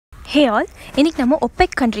Hey all, இன்றைக்கி நம்ம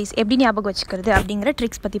OPEC countries எப்படி ஞாபகம் வச்சுக்கிறது அப்படிங்கிற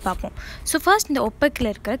ட்ரிக்ஸ் பற்றி பார்ப்போம். ஸோ ஃபர்ஸ்ட் இந்த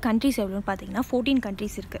OPECல இருக்கிற கண்ட்ரிஸ் எவ்வளோன்னு பார்த்தீங்கன்னா 14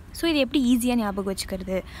 கண்ட்ரிஸ் இருக்குது. ஸோ இது எப்படி ஈஸியாக ஞாபகம்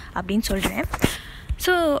வச்சுக்கிறது அப்படின்னு சொல்கிறேன்.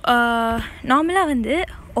 ஸோ நார்மலாக வந்து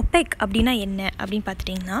OPEC அப்படின்னா என்ன அப்படின்னு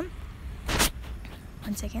பார்த்துட்டிங்கன்னா,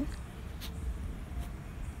 ஒன் செகண்ட்,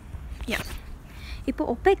 இப்போ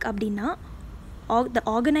OPEC அப்படின்னா the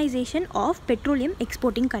Organization of Petroleum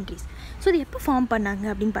Exporting Countries. So இது எப்போ ஃபார்ம் பண்ணாங்க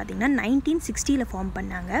அப்படின்னு பார்த்தீங்கன்னா 1960 ஃபார்ம்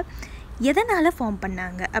பண்ணாங்க. எதனால் ஃபார்ம்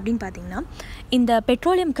பண்ணாங்க அப்படின்னு பார்த்தீங்கன்னா, இந்த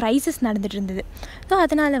பெட்ரோலியம் க்ரைசிஸ் நடந்துகிட்டு இருந்தது. ஸோ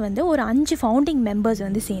அதனால் வந்து ஒரு 5 ஃபவுண்டிங் மெம்பர்ஸ்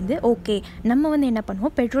வந்து சேர்ந்து ஓகே நம்ம வந்து என்ன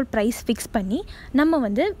பண்ணுவோம், பெட்ரோல் ப்ரைஸ் ஃபிக்ஸ் பண்ணி நம்ம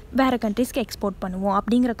வந்து வேறு கண்ட்ரீஸ்க்கு எக்ஸ்போர்ட் பண்ணுவோம்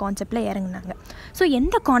அப்படிங்கிற கான்செப்டில் இறங்குனாங்க. ஸோ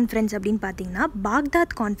எந்த கான்ஃபரன்ஸ் அப்படின்னு பார்த்தீங்கன்னா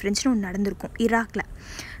பாக்தாத் கான்ஃபரன்ஸ்னு ஒன்று நடந்திருக்கும் ஈராக்கில்.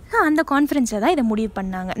 அந்த கான்ஃபரன்ஸில் தான் இதை முடிவு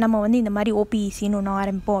பண்ணாங்க. நம்ம வந்து இந்த மாதிரி OPECன்னு ஒன்று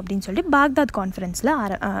ஆரம்பிப்போம் அப்படின்னு சொல்லிட்டு பாக்தாத் கான்ஃபரன்ஸில்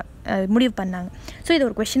முடிவு பண்ணாங்க. ஸோ இது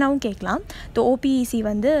ஒரு கொஷினாகவும் கேட்கலாம். ஸோ OPEC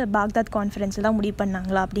வந்து பாக்தாத் கான்ஃபரன்ஸில் தான் முடிவு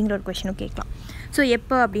பண்ணாங்களா அப்படிங்கிற ஒரு கொஷினும் கேட்கலாம். ஸோ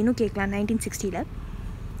எப்போ அப்படின்னு கேட்கலாம், 1960.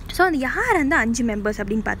 ஸோ அது யார் அந்த 5 மெம்பர்ஸ்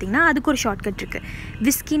அப்படின்னு பார்த்தீங்கன்னா அதுக்கு ஒரு ஷார்ட்கட் இருக்குது.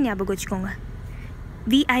 விஸ்கின்னு ஞாபகம் வச்சுக்கோங்க,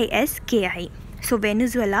 VISKI. So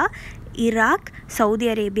Venezuela, Iraq, Saudi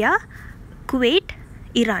Arabia, quite,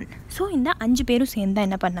 Iran. So இந்த 5 பேரும் சேர்ந்து தான்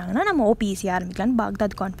என்ன பண்ணாங்கன்னா நம்ம OPEC ஆரம்பிக்கலான்னு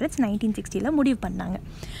பாக்தாத் கான்ஃபரன்ஸ் 1960 முடிவு பண்ணாங்க.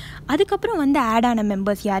 அதுக்கப்புறம் வந்து ஆட் ஆன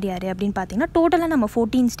மெம்பர்ஸ் யார் யார் அப்படின்னு பார்த்தீங்கன்னா டோட்டலாக நம்ம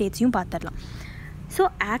 14 ஸ்டேட்ஸையும் பார்த்துடலாம். ஸோ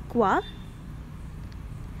ஆக்வா,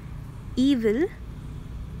 ஈவில்,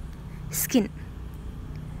 ஸ்கின்,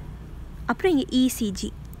 அப்புறம் இங்கே ECG.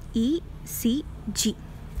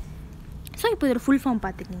 ஸோ இப்போ இதோட ஃபுல் ஃபார்ம்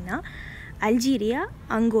பார்த்துட்டிங்கன்னா அல்ஜீரியா,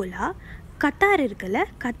 அங்கோலா, கத்தார் இருக்குல்ல,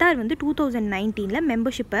 கத்தார் வந்து 2019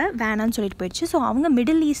 மெம்பர்ஷிப்பை வேணான்னு சொல்லிட்டு போயிடுச்சு. ஸோ அவங்க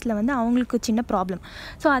மிடில் ஈஸ்ட்டில் வந்து அவங்களுக்கு சின்ன ப்ராப்ளம்.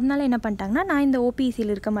 ஸோ அதனால் என்ன பண்ணிட்டாங்கன்னா நான் இந்த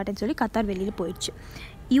OPECயில் இருக்க மாட்டேன்னு சொல்லி கத்தார் வெளியில் போயிடுச்சு.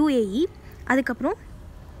 UAE, அதுக்கப்புறம்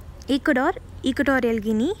ஈக்குவடாரியல்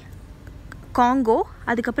கினி, காங்கோ,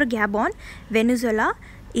 அதுக்கப்புறம் கேபான், Venezuela,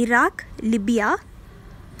 Iraq, Libya,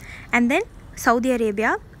 and then Saudi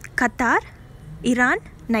Arabia, Qatar, Iran,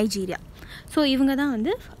 Nigeria. So இவங்க தான்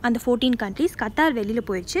வந்து அந்த 14 கண்ட்ரிஸ். கத்தார் வெளியில்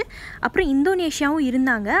போயிடுச்சு. அப்புறம் இந்தோனேஷியாவும்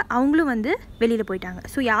இருந்தாங்க, அவங்களும் வந்து வெளியில் போயிட்டாங்க.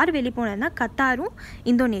 ஸோ யார் வெளியே போனதுன்னா கத்தாரும்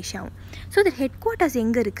இந்தோனேஷியாவும். ஸோ இது ஹெட் குவார்ட்டர்ஸ்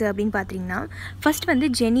எங்கே இருக்குது அப்படின்னு பார்த்தீங்கன்னா ஃபஸ்ட் வந்து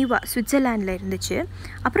ஜெனீவா சுவிட்சர்லாண்டில் இருந்துச்சு.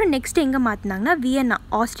 அப்புறம் நெக்ஸ்ட் எங்கே மாற்றினாங்கன்னா வியன்னா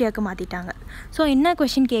ஆஸ்ட்ரியாவுக்கு மாற்றிட்டாங்க. ஸோ என்ன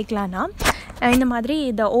கொஷின் கேட்கலான்னா இந்த மாதிரி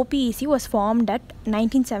த OPEC வாஸ் ஃபார்ம்ட் அட்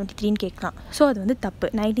 1973ன்னு கேட்கலாம். ஸோ அது வந்து தப்பு.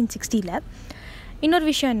 1960. இன்னொரு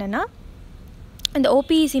விஷயம் என்னென்னா இந்த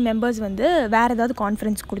OPEC மெம்பர்ஸ் வந்து வேறு ஏதாவது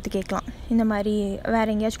கான்ஃபரன்ஸ் கொடுத்து கேட்கலாம். இந்த மாதிரி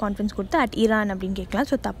வேறு எங்கேயாச்சும் கான்ஃபரன்ஸ் கொடுத்து அட் ஈரான் அப்படின்னு கேட்கலாம்.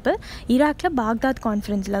 ஸோ தப்பு. ஈராக்கில் பாக்தாத்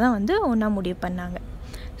கான்ஃபரன்ஸில் தான் வந்து ஒன்றா முடிவு பண்ணாங்க.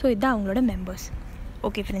 ஸோ இதுதான் அவங்களோட மெம்பர்ஸ்.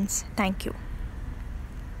 Okay friends, thank you.